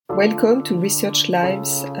Welcome to Research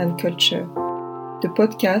Lives and Culture, the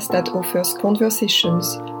podcast that offers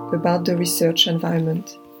conversations about the research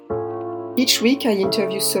environment. Each week I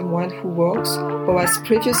interview someone who works or has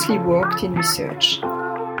previously worked in research.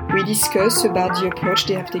 We discuss about the approach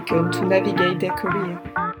they have taken to navigate their career,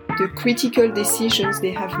 the critical decisions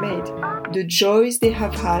they have made, the joys they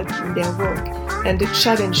have had in their work, and the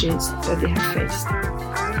challenges that they have faced.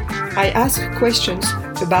 I ask questions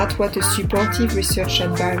about what a supportive research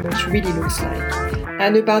environment really looks like,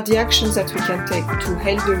 and about the actions that we can take to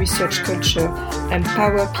help the research culture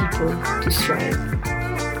empower people to thrive.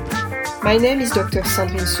 My name is Dr.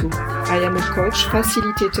 Sandrine Sou. I am a coach,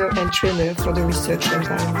 facilitator, and trainer for the research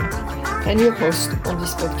environment, and your host on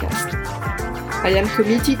this podcast. I am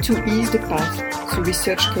committed to ease the path to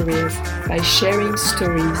research careers by sharing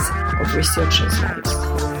stories of researchers' lives.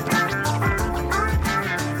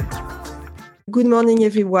 Good morning,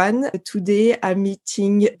 everyone. Today, I'm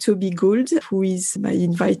meeting Toby Gould, who is my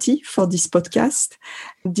invitee for this podcast.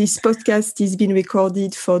 This podcast is being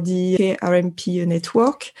recorded for the KRMP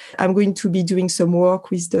network. I'm going to be doing some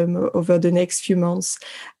work with them over the next few months.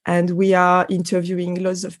 And we are interviewing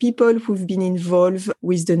lots of people who've been involved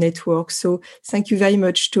with the network. So thank you very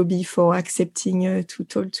much, Toby, for accepting to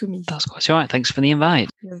talk to me. That's quite all right. Thanks for the invite.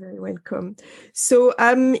 You're very welcome. So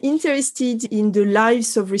I'm interested in the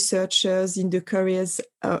lives of researchers, in the careers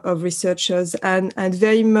of researchers, and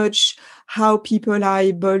very much how people are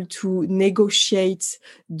able to negotiate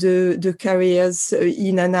the careers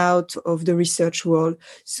in and out of the research world.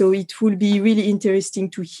 So it will be really interesting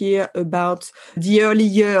to hear about the early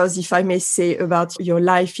years, if I may say, about your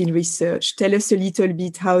life in research. Tell us a little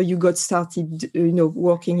bit how you got started,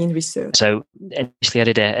 working in research. So initially I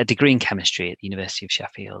did a degree in chemistry at the University of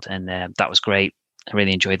Sheffield, and that was great. I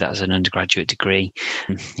really enjoyed that as an undergraduate degree.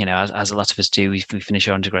 As a lot of us do, we finish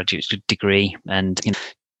our undergraduate degree and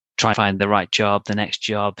try to find the right job, the next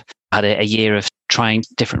job. I had a year of trying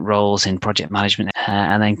different roles in project management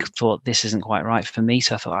and then thought this isn't quite right for me.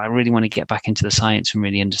 So I thought I really want to get back into the science and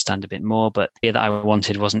really understand a bit more. But the that I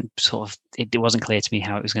wanted wasn't it wasn't clear to me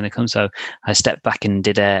how it was going to come. So I stepped back and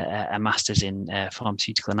did a master's in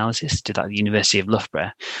pharmaceutical analysis, did that at the University of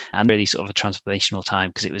Loughborough, and really sort of a transformational time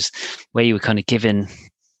because it was where you were kind of given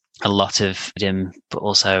a lot of freedom, but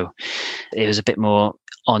also it was a bit more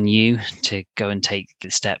on you to go and take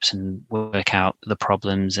the steps and work out the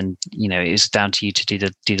problems, and it was down to you to do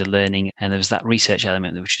the learning. And there was that research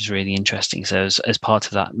element which was really interesting. So as part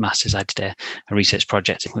of that master's, I did a research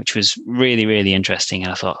project which was really, really interesting.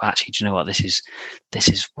 And I thought, actually, do you know what, this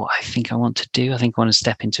is what I think I want to do. I think I want to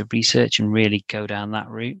step into research and really go down that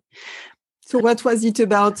route. So what was it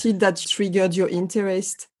about it that triggered your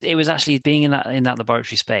interest? It was actually being in that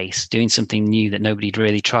laboratory space, doing something new that nobody had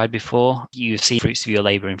really tried before. You see fruits of your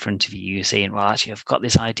labour in front of you. You're saying, well, actually, I've got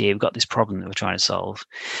this idea. We've got this problem that we're trying to solve.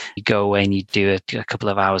 You go away and you do a couple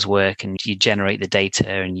of hours work and you generate the data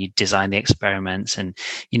and you design the experiments. And,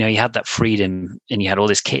 you had that freedom and you had all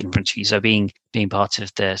this kit in front of you. So being part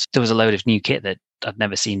of there was a load of new kit that I'd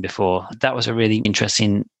never seen before. That was a really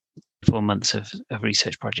interesting 4 months of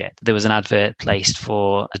research project. There was an advert placed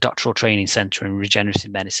for a doctoral training centre in regenerative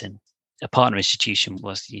medicine. A partner institution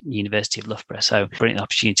was the University of Loughborough. So brilliant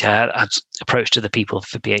opportunity. I approached other people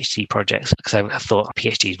for PhD projects because I thought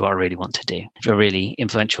PhD is what I really want to do. A really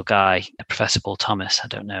influential guy, Professor Paul Thomas, I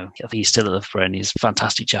don't know, I think he's still at Loughborough and he's a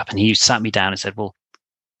fantastic chap. And he sat me down and said, well,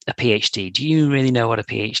 a PhD, do you really know what a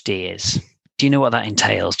PhD is? Do you know what that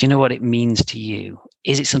entails? Do you know what it means to you?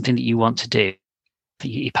 Is it something that you want to do?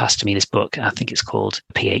 He passed to me this book. I think it's called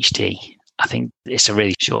PhD. I think it's a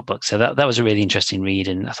really short book. So that was a really interesting read.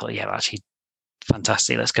 And I thought, actually,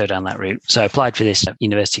 fantastic. Let's go down that route. So I applied for this at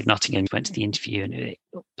University of Nottingham, went to the interview and it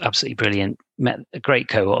was absolutely brilliant. Met a great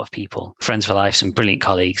cohort of people, friends for life, some brilliant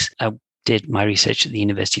colleagues. I did my research at the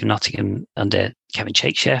University of Nottingham under Kevin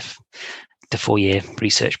Shakesheff, the 4-year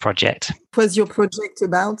research project. What was your project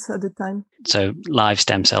about at the time? So live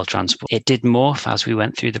stem cell transport. It did morph as we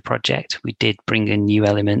went through the project. We did bring in new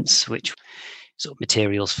elements, which sort of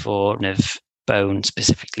materials for bone,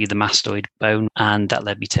 specifically the mastoid bone. And that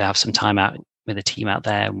led me to have some time out with a team out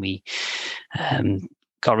there. And we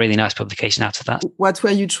got a really nice publication out of that. What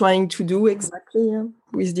were you trying to do exactly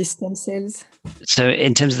with these stem cells? So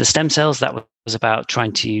in terms of the stem cells, that was about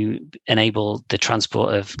trying to enable the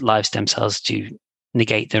transport of live stem cells to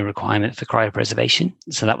negate the requirement for cryopreservation.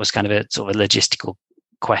 So that was kind of a sort of a logistical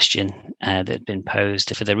question that had been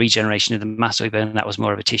posed for the regeneration of the mastoid bone. That was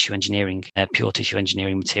more of a tissue engineering, pure tissue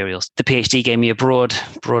engineering materials. The PhD gave me a broad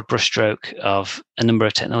brushstroke of a number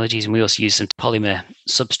of technologies, and we also used some polymer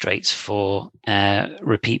substrates for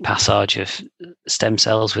repeat passage of stem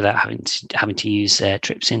cells without having to use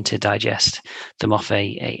trypsin to digest them off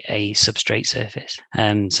a substrate surface.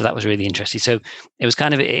 So that was really interesting. So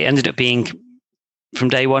it ended up being, from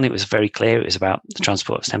day one, it was very clear it was about the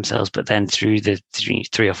transport of stem cells, but then through the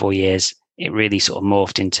 3 or 4 years, it really sort of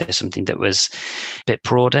morphed into something that was a bit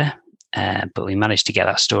broader. But we managed to get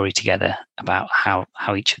that story together about how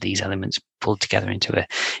each of these elements pulled together into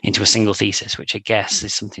a single thesis, which I guess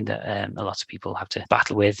is something that a lot of people have to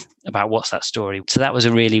battle with about what's that story. So that was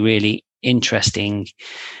a really, really interesting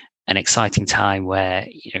and exciting time where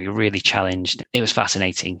you're really challenged. It was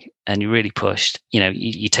fascinating, and you really pushed.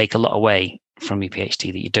 You take a lot away from your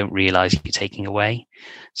PhD that you don't realize you're taking away.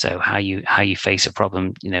 So how you face a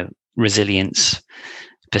problem, resilience,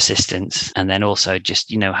 persistence, and then also just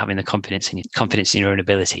having the confidence in your own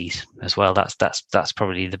abilities as well. That's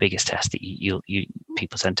probably the biggest test that you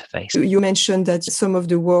people tend to face. You mentioned that some of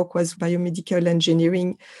the work was biomedical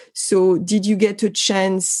engineering. So did you get a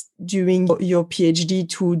chance during your PhD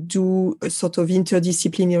to do a sort of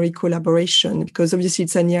interdisciplinary collaboration? Because obviously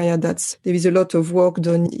it's an area there is a lot of work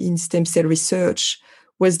done in stem cell research.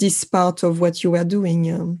 Was this part of what you were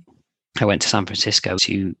doing? I went to San Francisco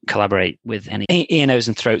to collaborate with an ear, nose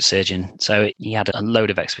and throat surgeon. So he had a load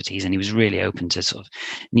of expertise, and he was really open to sort of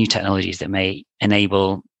new technologies that may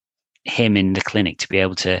enable him in the clinic to be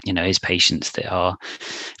able to, his patients that are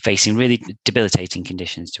facing really debilitating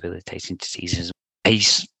conditions, debilitating diseases. He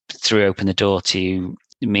threw open the door to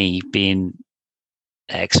me being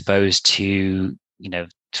exposed to,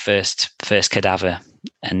 first cadaver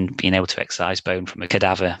and being able to excise bone from a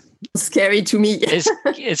cadaver. Scary to me.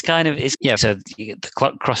 it's kind of. So the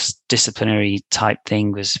cross-disciplinary type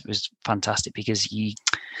thing was fantastic, because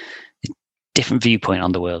different viewpoint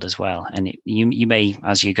on the world as well. And you may,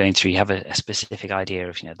 as you're going through, you have a specific idea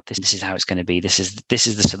of, this is how it's going to be. This is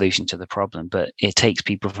the solution to the problem. But it takes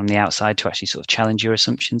people from the outside to actually sort of challenge your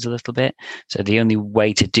assumptions a little bit. So the only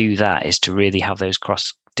way to do that is to really have those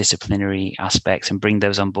cross-disciplinary aspects and bring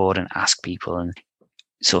those on board and ask people and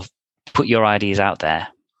sort of put your ideas out there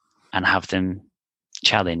and have them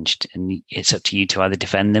challenged. And it's up to you to either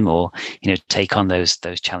defend them or, take on those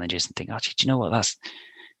challenges and think, actually, do you know what, that's,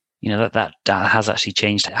 that has actually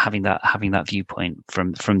changed, having that viewpoint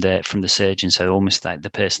from the surgeon. So almost like the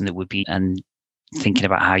person that would be, and thinking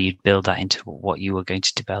about how you'd build that into what you were going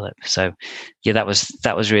to develop. So that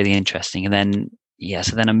was really interesting. And then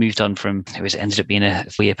so then I moved on from, ended up being a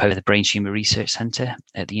 4-year post at the Brain Tumour Research Centre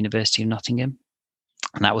at the University of Nottingham.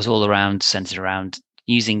 And that was all centered around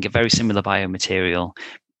using a very similar biomaterial,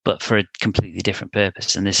 but for a completely different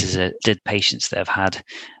purpose. And this is did patients that have had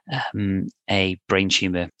a brain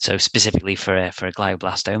tumor, so specifically for a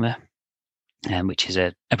glioblastoma, which is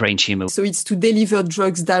a brain tumor. So it's to deliver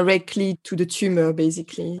drugs directly to the tumor,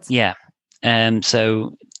 basically. Yeah.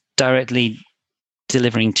 So directly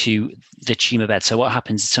delivering to the tumor bed. So what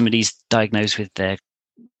happens? Somebody's diagnosed with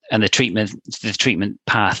and the treatment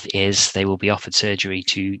path is they will be offered surgery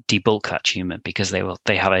to debulk that tumor, because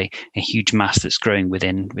they have a huge mass that's growing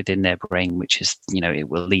within their brain, which is, it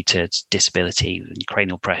will lead to disability,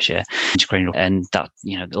 cranial pressure, and that,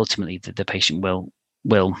 ultimately the patient will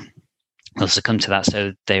succumb to that.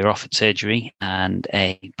 So they are offered surgery, and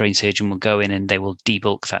a brain surgeon will go in and they will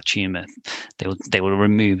debulk that tumor. They will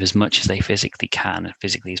remove as much as they physically can, as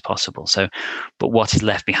physically as possible. So, but what is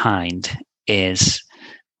left behind is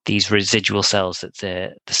these residual cells that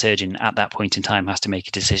the surgeon at that point in time has to make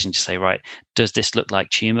a decision to say, right, does this look like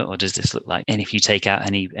tumor, or does this look like? And if you take out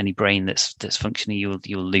any brain that's functioning, you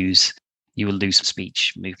will lose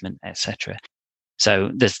speech, movement, etc. So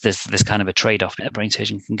there's kind of a trade-off a brain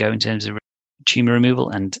surgeon can go in terms of tumor removal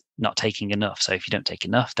and not taking enough. So if you don't take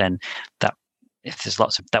enough, then if there's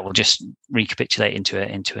lots of that, will just recapitulate into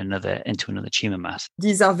another tumor mass.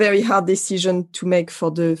 These are very hard decisions to make for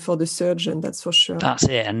the surgeon, that's for sure. That's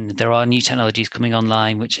it. And there are new technologies coming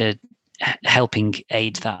online which are helping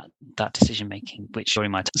aid that decision making, which during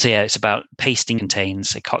my time. So it's about pasting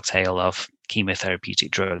contains a cocktail of chemotherapeutic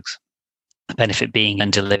drugs. The benefit being then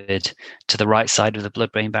delivered to the right side of the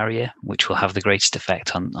blood-brain barrier, which will have the greatest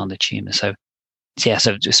effect on the tumor. So we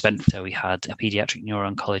had a pediatric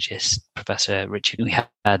neuro-oncologist, Professor Richard. We had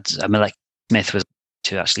a molecular Smith was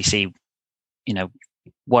to actually see,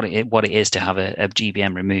 what it is to have a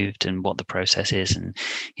GBM removed and what the process is, and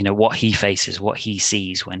what he faces, what he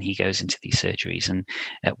sees when he goes into these surgeries, and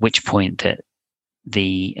at which point that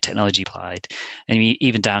the technology applied, and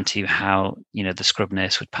even down to how, the scrub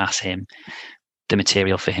nurse would pass him the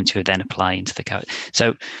material for him to then apply into the character.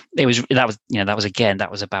 So that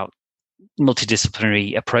was about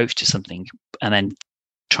multidisciplinary approach to something, and then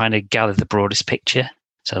trying to gather the broadest picture.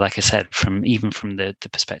 So like I said, from the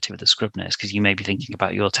perspective of the scrub nurse, because you may be thinking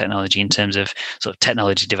about your technology in terms of sort of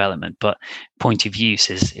technology development, but point of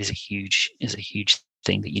use is a huge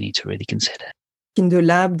thing that you need to really consider. In the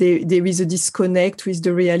lab, there is a disconnect with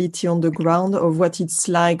the reality on the ground of what it's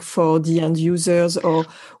like for the end users or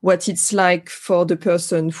what it's like for the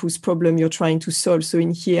person whose problem you're trying to solve. So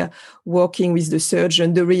in here, working with the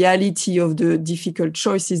surgeon, the reality of the difficult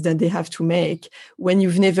choices that they have to make. When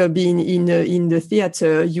you've never been in the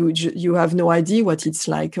theater, you have no idea what it's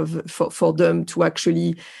like for them to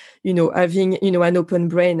actually, having, an open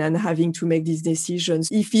brain and having to make these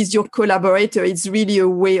decisions. If he's your collaborator, it's really a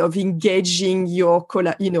way of engaging your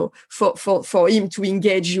for him to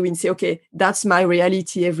engage you and say, okay, that's my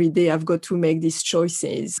reality every day. I've got to make these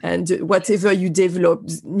choices. And whatever you develop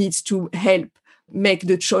needs to help make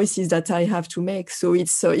the choices that I have to make. So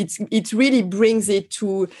it really brings it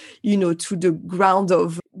to the ground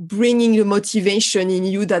of bringing the motivation in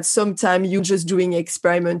you that sometimes you're just doing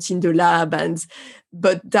experiments in the lab,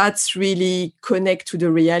 but that's really connect to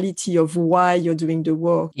the reality of why you're doing the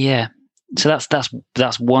work. Yeah. So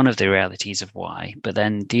that's one of the realities of why. But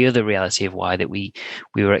then the other reality of why that we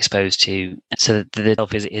were exposed to. So the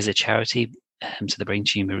Delph is a charity. So the Brain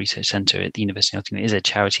Tumor Research Centre at the University of Nottingham is a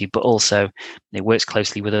charity, but also it works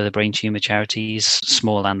closely with other brain tumour charities,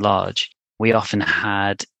 small and large. We often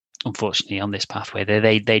had, unfortunately, on this pathway,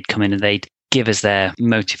 they'd come in and they'd give us their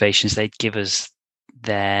motivations, they'd give us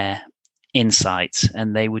their insights,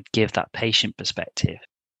 and they would give that patient perspective.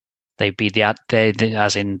 They'd be they'd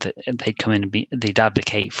come in and they'd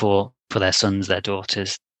advocate for their sons, their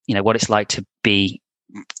daughters, what it's like to be,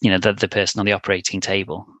 the person on the operating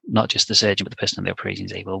table, not just the surgeon, but the person on the operating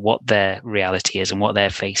table, what their reality is and what they're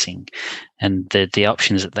facing and the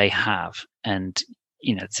options that they have. And,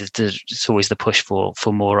 there's always the push for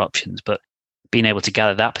more options, but being able to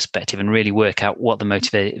gather that perspective and really work out what the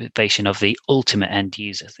motivation of the ultimate end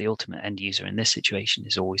user in this situation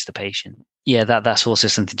is always the patient. Yeah, that's also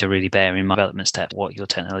something to really bear in mind. Development step, what your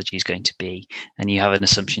technology is going to be. And you have an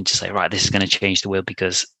assumption to say, right, this is going to change the world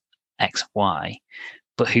because X, Y.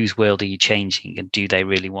 But whose world are you changing? And do they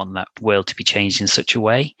really want that world to be changed in such a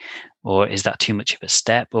way? Or is that too much of a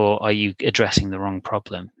step? Or are you addressing the wrong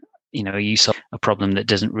problem? Are you solving a problem that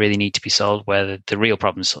doesn't really need to be solved, where the real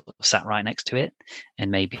problem sort of sat right next to it?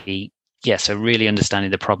 And maybe, so really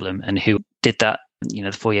understanding the problem and who did that. The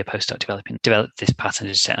 4-year postdoc developed this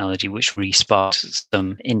patented technology, which really sparked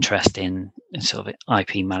some interest in sort of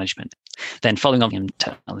IP management. Then following on in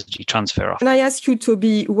technology transfer off. Can I ask you,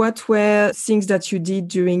 Toby, what were things that you did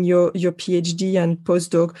during your PhD and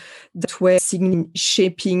postdoc that were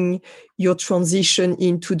shaping your transition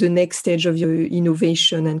into the next stage of your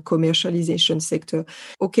innovation and commercialization sector?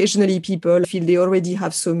 Occasionally people feel they already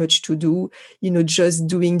have so much to do, just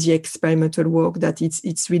doing the experimental work, that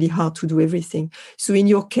it's really hard to do everything. So in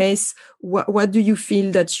your case, what do you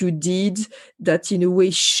feel that you did that in a way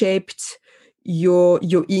shaped your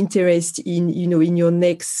interest in your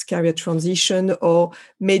next career transition, or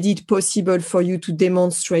made it possible for you to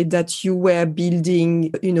demonstrate that you were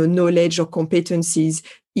building knowledge or competencies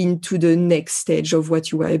into the next stage of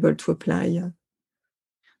what you were able to apply?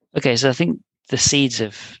 Okay, so I think the seeds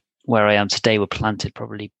of where I am today were planted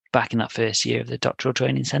probably back in that first year of the doctoral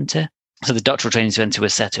training centre. So the doctoral training centre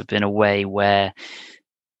was set up in a way where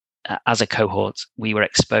as a cohort, we were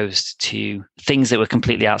exposed to things that were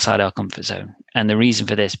completely outside our comfort zone. And the reason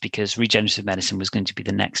for this, because regenerative medicine was going to be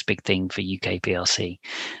the next big thing for UK PLC.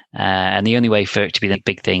 And the only way for it to be the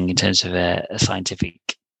big thing in terms of a scientific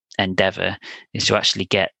endeavour is to actually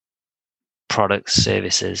get products,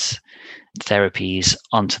 services, therapies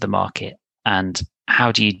onto the market. And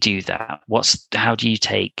how do you do that? How do you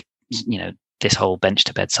take, this whole bench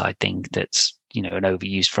to bedside thing that's, an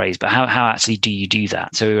overused phrase, but how actually do you do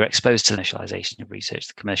that? So we were exposed to the commercialization of research,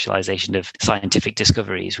 the commercialization of scientific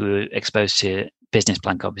discoveries. We were exposed to business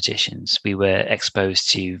plan competitions. We were exposed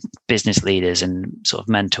to business leaders, and sort of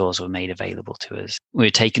mentors were made available to us. We were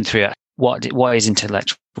taken through what is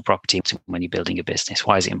intellectual property when you're building a business?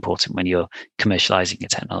 Why is it important when you're commercializing a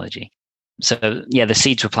technology? So the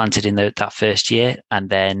seeds were planted in that first year, and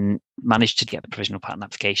then managed to get the provisional patent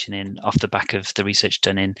application in off the back of the research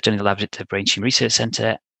done in the lab at the Brain Tumor Research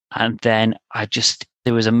Centre. And then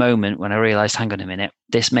there was a moment when I realised, hang on a minute,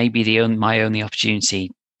 this may be my only opportunity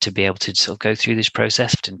to be able to sort of go through this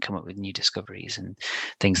process and come up with new discoveries and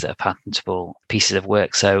things that are patentable pieces of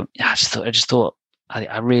work. So I just thought,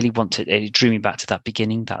 I really it drew me back to that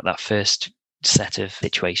beginning, that first set of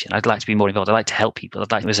situation. I'd like to be more involved. I'd like to help people.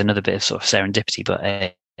 It was another bit of sort of serendipity,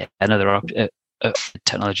 but another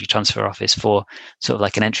technology transfer office for sort of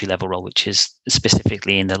like an entry level role, which is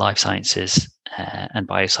specifically in the life sciences and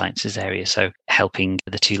biosciences area. So helping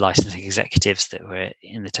the two licensing executives that were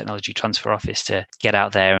in the technology transfer office to get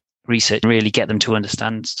out there, research, really get them to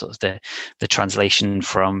understand sort of the translation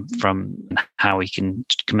from how we can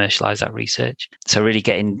commercialize that research. So really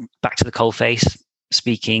getting back to the coalface,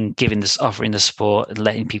 speaking, offering the support,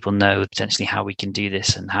 letting people know potentially how we can do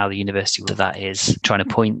this and how the university of that is trying to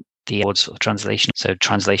point the awards sort of translation. So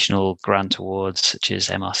translational grant awards such as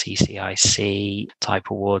MRC, CIC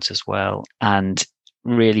type awards as well, and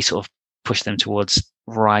really sort of push them towards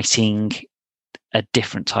writing a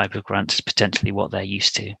different type of grant is potentially what they're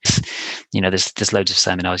used to. There's loads of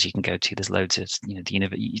seminars you can go to. There's loads of,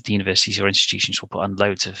 the universities or institutions will put on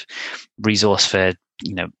loads of resource for,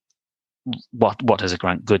 what does a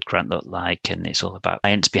good grant look like, and it's all about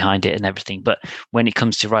science behind it and everything. But when it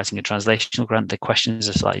comes to writing a translational grant, the questions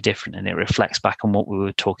are slightly different, and it reflects back on what we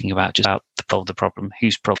were talking about, just about the problem,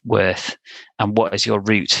 whose problem worth, and what is your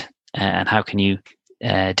route, and how can you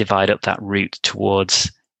divide up that route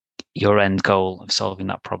towards your end goal of solving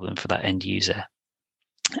that problem for that end user,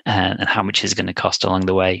 and how much is it going to cost along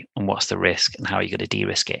the way, and what's the risk, and how are you going to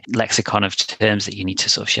de-risk it. Lexicon of terms that you need to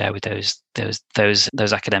sort of share with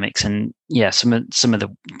those academics. And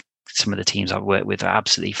some of the teams I've worked with are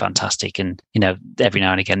absolutely fantastic. And every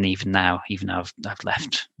now and again, even now I've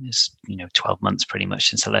left, it's 12 months pretty much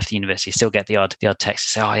since I left the university, I still get the odd text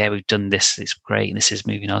to say, oh yeah, we've done this, it's great, and this is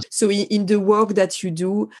moving on. So in the work that you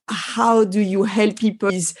do, how do you help people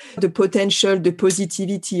with the potential, the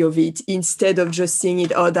positivity of it, instead of just seeing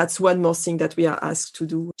it, oh, that's one more thing that we are asked to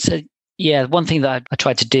do? So yeah, one thing that I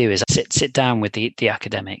try to do is sit down with the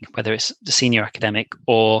academic, whether it's the senior academic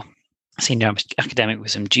or senior academic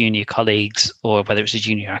with some junior colleagues, or whether it's a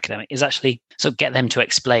junior academic, is actually so get them to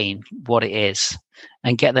explain what it is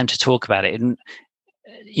and get them to talk about it, and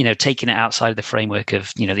taking it outside of the framework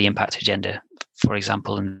of the impact agenda, for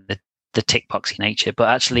example, and the tick boxy nature, but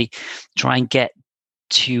actually try and get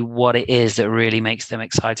to what it is that really makes them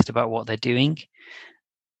excited about what they're doing.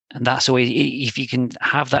 And that's always, if you can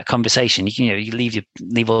have that conversation, you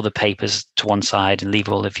leave all the papers to one side and leave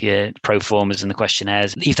all of your pro formas and the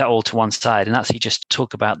questionnaires, leave that all to one side, and actually just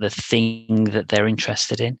talk about the thing that they're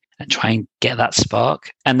interested in and try and get that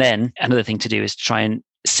spark. And then another thing to do is try and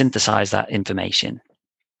synthesize that information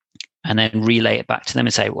and then relay it back to them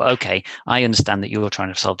and say, well, okay, I understand that you're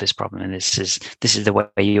trying to solve this problem, and this is the way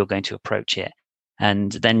you're going to approach it.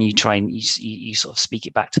 And then you try and you sort of speak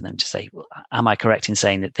it back to them to say, well, am I correct in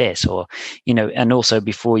saying that this, or, and also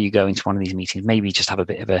before you go into one of these meetings, maybe just have a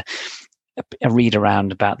bit of a read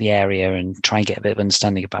around about the area and try and get a bit of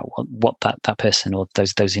understanding about what that person or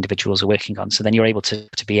those individuals are working on. So then you're able to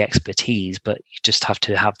be expertise, but you just have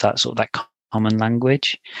to have that sort of that common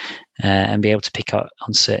language and be able to pick up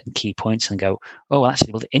on certain key points and go, oh,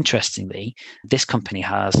 actually, well, interestingly, this company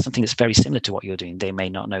has something that's very similar to what you're doing. They may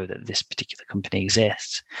not know that this particular company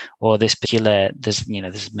exists, or there's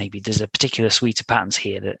a particular suite of patents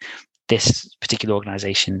here that this particular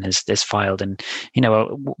organization has filed, and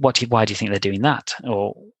why do you think they're doing that,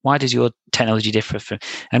 or why does your technology differ from,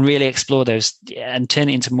 and really explore those and turn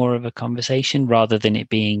it into more of a conversation rather than it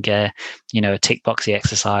being a tick boxy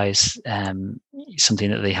exercise,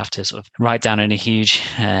 something that they have to sort of write down in a huge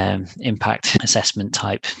impact assessment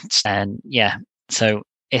type. And so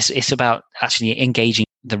it's about actually engaging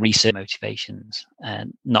the research motivations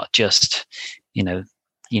and not just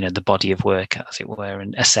the body of work, as it were,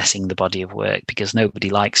 and assessing the body of work, because nobody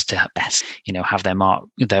likes to have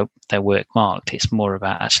their work marked. It's more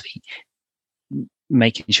about actually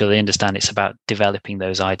making sure they understand it's about developing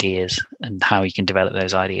those ideas and how you can develop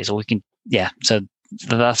those ideas, or so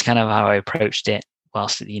that's kind of how I approached it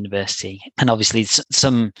whilst at the university. And obviously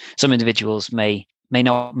some individuals may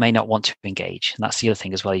not want to engage, and that's the other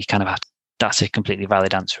thing as well. You kind of have to, that's a completely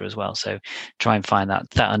valid answer as well. So try and find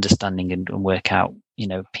that understanding and work out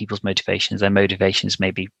people's motivations. Their motivations may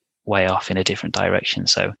be way off in a different direction,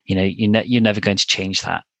 so you're never going to change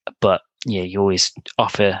that, but you always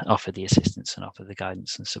offer the assistance and offer the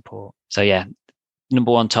guidance and support. So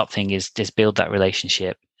number one top thing is build that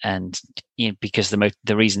relationship, and because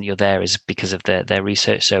the reason you're there is because of their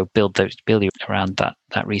research, so build around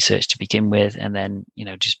that research to begin with, and then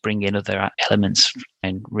just bring in other elements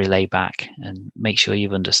and relay back and make sure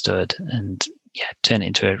you've understood and turn it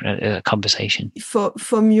into a conversation.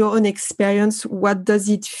 From your own experience, what does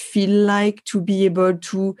it feel like to be able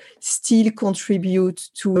to still contribute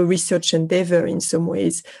to a research endeavor in some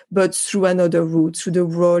ways, but through another route, through the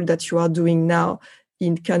role that you are doing now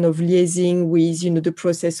in kind of liaising with, the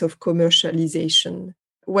process of commercialization?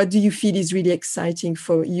 What do you feel is really exciting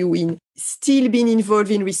for you in still being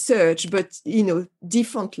involved in research, but,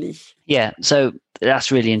 differently? Yeah, so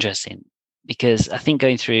that's really interesting, because I think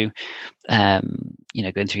going through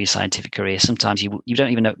your scientific career, sometimes you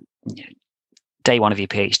don't even know, day one of your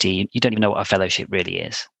PhD, you don't even know what a fellowship really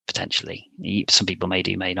is, potentially. Some people may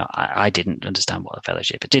do, may not. I didn't understand what a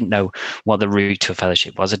fellowship. I didn't know what the route to a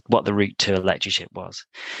fellowship was, what the route to a lectureship was.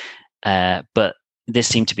 But this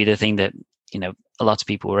seemed to be the thing that, a lot of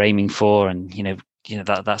people were aiming for, and,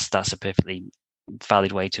 that's a perfectly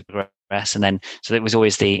valid way to progress. And then, so it was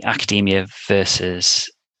always the academia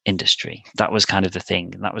versus industry. That was kind of the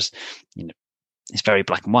thing. And that was, it's very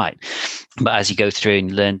black and white. But as you go through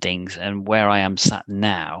and learn things, and where I am sat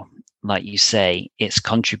now, like you say, it's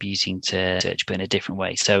contributing to research, but in a different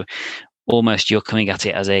way. So almost you're coming at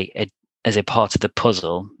it as a part of the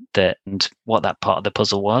puzzle, and what that part of the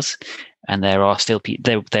puzzle was. And there are still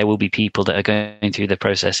there will be people that are going through the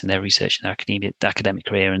process in their research and their academic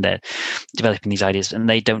career, and they're developing these ideas, and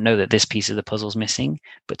they don't know that this piece of the puzzle is missing.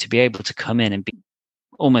 But to be able to come in and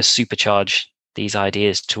almost supercharge these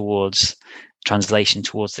ideas towards translation,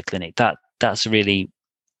 towards the clinic, that's really,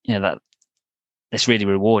 that it's really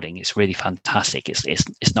rewarding. It's really fantastic.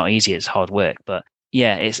 It's not easy. It's hard work, but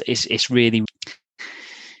yeah, it's really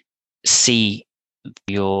see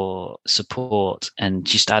your support and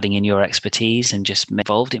just adding in your expertise and just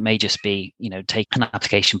involved. It may just be, take an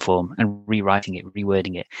application form and rewriting it,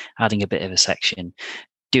 rewording it, adding a bit of a section,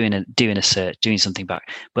 doing a search, doing something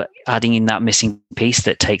back, but adding in that missing piece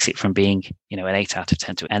that takes it from being, an 8 out of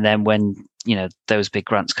 10 to, and then when, those big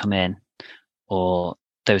grants come in or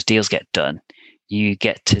those deals get done, you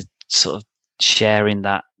get to sort of share in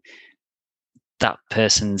that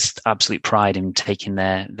person's absolute pride in taking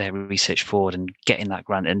their research forward and getting that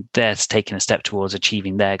grant, and they're taking a step towards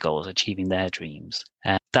achieving their goals, achieving their dreams.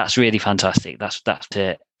 That's really fantastic. That's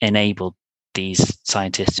to enable these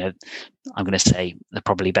scientists. I'm going to say they're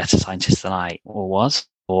probably better scientists than I was,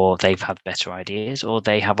 or they've had better ideas, or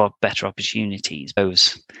they have better opportunities.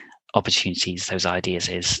 Those ideas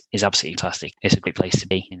is absolutely fantastic. It's a great place to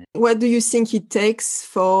be. What do you think it takes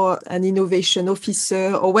for an innovation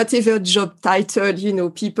officer, or whatever job title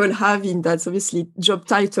people have in that? Obviously, job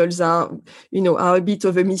titles are a bit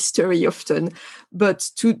of a mystery often, but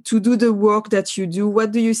to do the work that you do,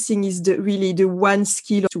 what do you think is really the one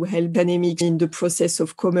skill to help academics in the process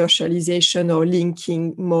of commercialization or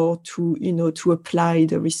linking more to to apply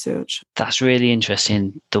the research? That's really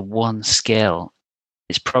interesting. The one skill.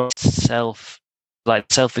 It's probably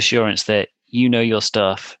self-assurance that your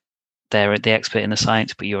stuff. They're the expert in the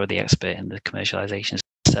science, but you're the expert in the commercialization.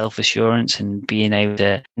 Self-assurance and being able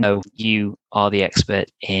to know you are the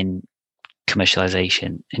expert in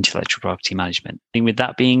commercialization, intellectual property management. And with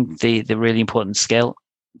that being the really important skill,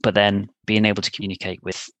 but then being able to communicate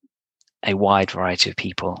with a wide variety of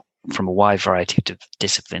people from a wide variety of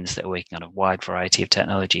disciplines that are working on a wide variety of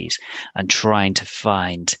technologies, and trying to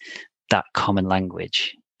find that common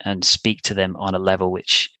language and speak to them on a level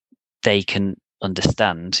which they can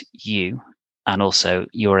understand you, and also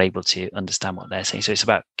you're able to understand what they're saying. So it's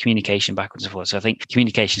about communication backwards and forwards. So I think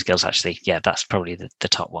communication skills, actually, that's probably the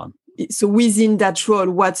top one. So within that role,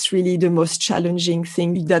 what's really the most challenging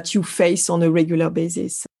thing that you face on a regular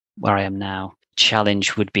basis? Where I am now,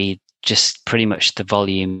 challenge would be just pretty much the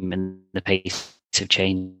volume and the pace of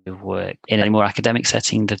change of work. In a more academic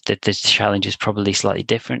setting, the challenge is probably slightly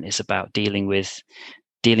different. It's about dealing with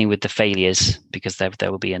the failures, because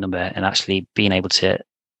there will be a number, and actually being able to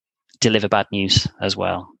deliver bad news as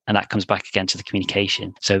well. And that comes back again to the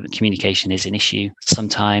communication. So communication is an issue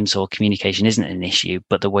sometimes, or communication isn't an issue,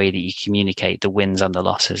 but the way that you communicate the wins and the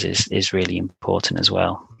losses is really important as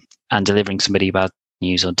well. And delivering somebody bad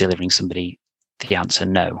news, or delivering somebody the answer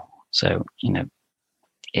no. So,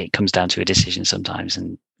 it comes down to a decision sometimes,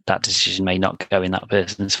 and that decision may not go in that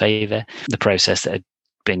person's favor. The process that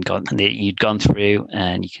you'd gone through,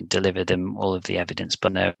 and you can deliver them all of the evidence,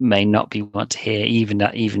 but no, may not be want to hear even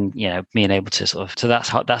being able to sort of. So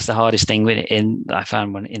that's the hardest thing I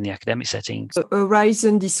found when in the academic setting.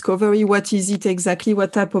 Horizon Discovery, what is it exactly?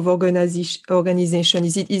 What type of organization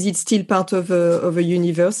is it? Is it still part of a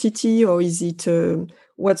university, or is it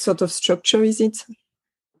what sort of structure is it?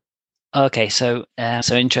 Okay, so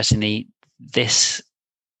interestingly, this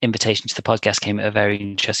invitation to the podcast came at a very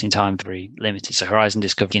interesting time, very limited. So Horizon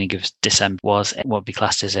Discovery, beginning of December, was what would be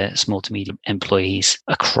classed as a small to medium employees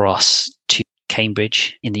across to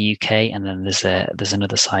Cambridge in the UK, and then there's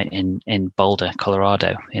another site in Boulder,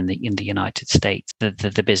 Colorado, in the United States.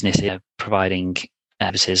 The business is providing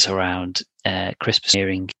services around CRISPR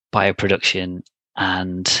engineering, bioproduction,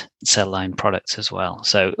 and cell line products as well.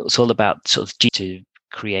 So it's all about sort of to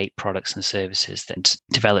create products and services that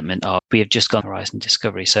development of. We have just gone Horizon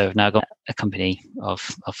Discovery, so I've now got a company of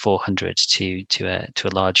 400 to a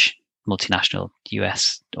large multinational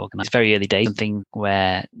US organization. It's very early days, something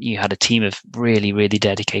where you had a team of really, really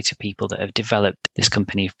dedicated people that have developed this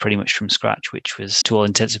company pretty much from scratch, which was, to all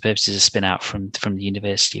intents and purposes, a spin out from the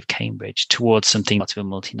University of Cambridge towards something of a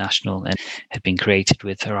multinational, and had been created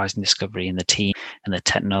with Horizon Discovery and the team and the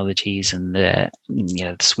technologies and the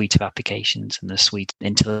suite of applications and the suite of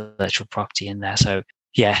intellectual property in there. So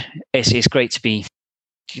yeah, it's great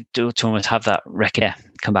to almost have that record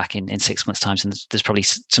come back in 6 months' time. And there's probably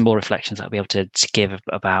some more reflections that I'll be able to give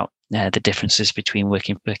about the differences between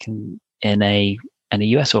working in a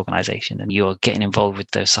US organization, and you're getting involved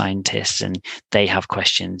with those scientists and they have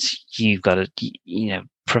questions. You've got to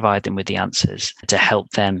provide them with the answers to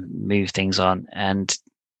help them move things on. And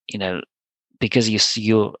because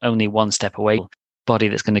you're only one step away from the body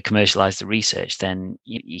that's going to commercialize the research, then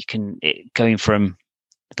you can going from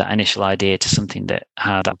that initial idea to something that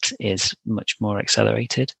is much more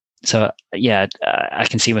accelerated. So yeah, I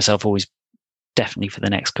can see myself always, definitely for the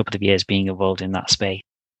next couple of years, being involved in that space.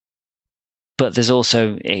 But there's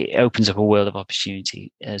also, it opens up a world of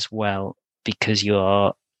opportunity as well, because you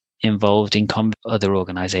are involved in other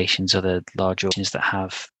organizations, other large organizations that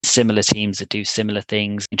have similar teams that do similar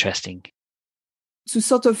things. Interesting. To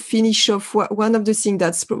sort of finish off, one of the things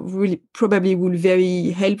that's probably will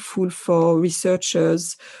very helpful for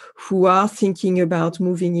researchers who are thinking about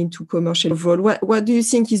moving into commercial role, what do you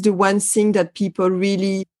think is the one thing that people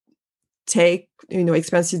really take,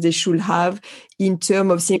 experiences they should have in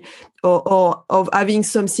terms of or of having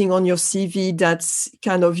something on your CV that's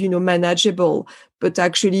kind of, manageable, but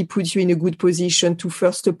actually puts you in a good position to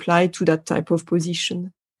first apply to that type of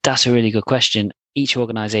position? That's a really good question. Each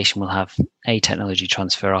organization will have a technology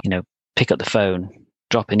transfer. Pick up the phone,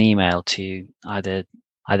 drop an email to either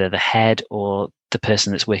the head or the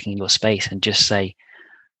person that's working in your space, and just say,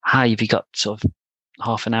 "Hi, have you got sort of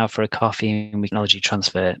half an hour for a coffee, and we can technology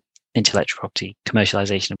transfer, intellectual property,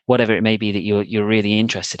 commercialization, whatever it may be that you're really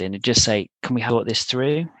interested in," and just say, "Can we thought this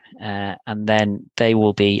through?" And then they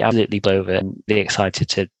will be absolutely blown over and be excited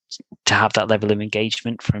to have that level of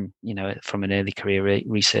engagement from an early career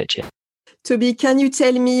researcher. Toby, can you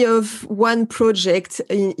tell me of one project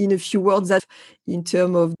in a few words that, in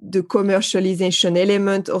terms of the commercialization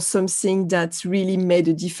element, or something that really made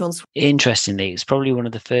a difference? Interestingly, it's probably one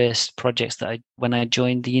of the first projects that when I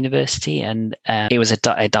joined the university, and it was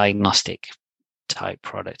a diagnostic type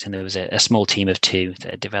product, and there was a small team of 2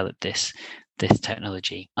 that had developed this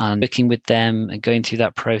technology, and working with them and going through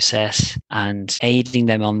that process and aiding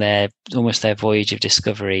them on their voyage of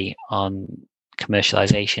discovery on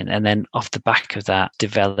commercialization, and then off the back of that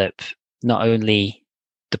develop not only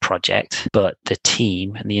the project but the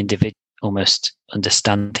team and the individual almost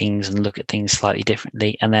understand things and look at things slightly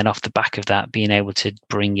differently, and then off the back of that being able to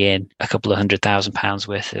bring in a couple of £100,000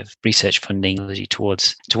 worth of research funding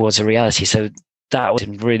towards a reality. So that was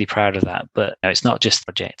really proud of that. But it's not just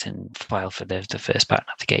the project and file for the first patent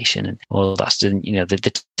application and all that's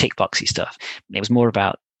the tick boxy stuff. It was more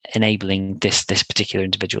about enabling this particular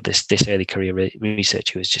individual, this early career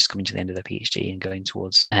researcher who was just coming to the end of their PhD and going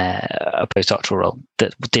towards a postdoctoral role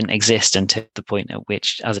that didn't exist until the point at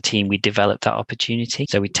which, as a team, we developed that opportunity.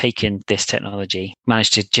 So we'd taken this technology,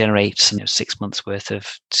 managed to generate some 6 months worth of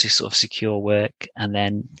sort of secure work, and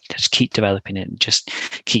then just keep developing it and just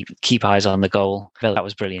keep eyes on the goal. That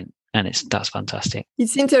was brilliant. And that's fantastic.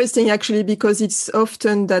 It's interesting, actually, because it's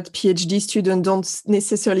often that PhD students don't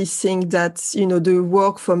necessarily think that, the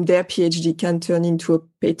work from their PhD can turn into a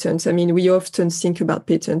patent. I mean, we often think about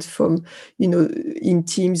patents from, in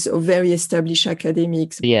teams of very established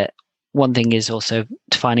academics. Yeah. One thing is also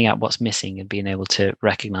finding out what's missing and being able to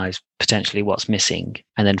recognize potentially what's missing,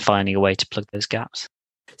 and then finding a way to plug those gaps.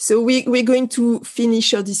 So we're going to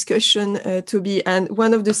finish our discussion, Toby. And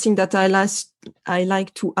one of the things that I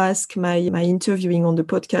like to ask my interviewing on the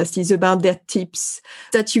podcast is about their tips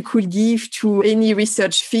that you could give to any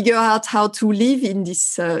research, figure out how to live in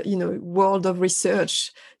this, world of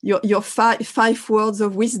research. Your five words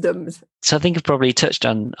of wisdom. So I think I've probably touched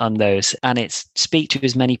on those, and it's speak to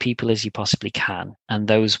as many people as you possibly can, and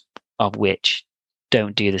those of which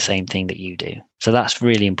don't do the same thing that you do. So that's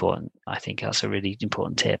really important. I think that's a really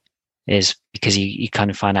important tip, is because you kind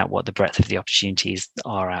of find out what the breadth of the opportunities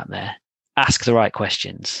are out there. Ask the right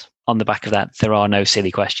questions. On the back of that, there are no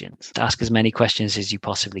silly questions. Ask as many questions as you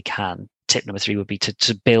possibly can. Tip number 3 would be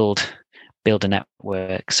to build a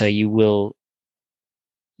network. So you will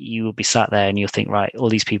be sat there and you'll think, right, all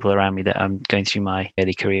these people around me that I'm going through my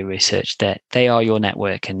early career research, that they are your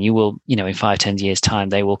network, and you will, in 5-10 years time,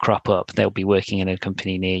 they will crop up. They'll be working in a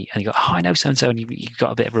company near you, and you go, oh, I know so-and-so, and you've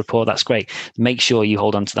got a bit of rapport. That's great. Make sure you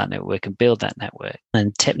hold on to that network and build that network.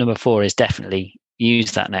 And tip number 4 is definitely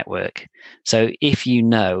use that network. So if you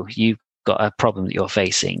know you've got a problem that you're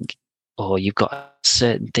facing, or you've got a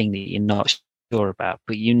certain thing that you're not sure about,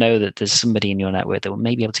 but you know that there's somebody in your network that will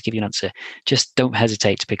maybe be able to give you an answer, just don't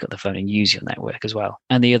hesitate to pick up the phone and use your network as well.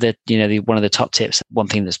 And the other, one of the top tips, one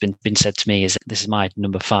thing that's been said to me is, this is my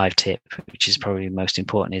number 5 tip, which is probably the most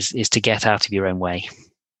important, is to get out of your own way.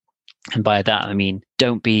 And by that, I mean,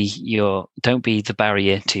 don't be the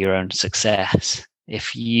barrier to your own success.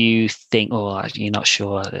 If you think, oh, you're not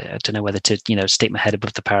sure, I don't know whether to, stick my head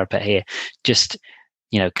above the parapet here, just,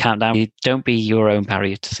 calm down. Don't be your own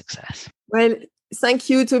barrier to success. Well, thank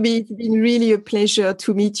you, Toby. It's been really a pleasure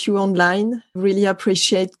to meet you online. Really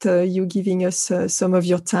appreciate you giving us some of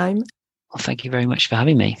your time. Well, thank you very much for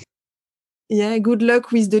having me. Yeah, good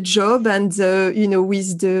luck with the job and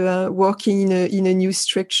with the working in a new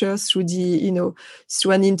structure through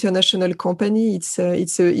through an international company. It's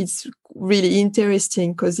really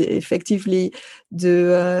interesting because effectively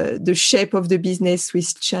the shape of the business will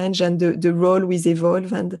change and the role will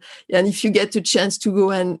evolve. And if you get a chance to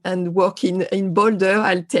go and work in Boulder,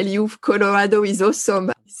 I'll tell you, Colorado is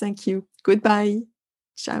awesome. Thank you. Goodbye.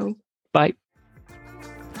 Ciao. Bye.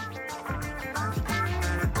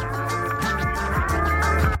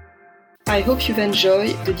 I hope you've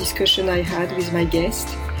enjoyed the discussion I had with my guest.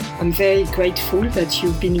 I'm very grateful that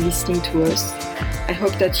you've been listening to us. I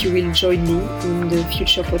hope that you will join me in the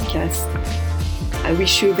future podcast. I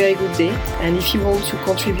wish you a very good day. And if you want to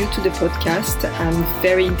contribute to the podcast, I'm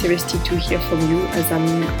very interested to hear from you, as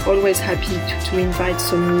I'm always happy to invite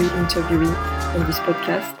some new interviewee on this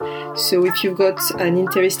podcast. So if you've got an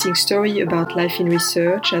interesting story about life in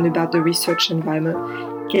research and about the research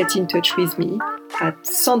environment, get in touch with me at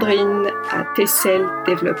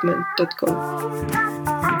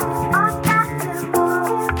sandrine@tseldevelopment.com.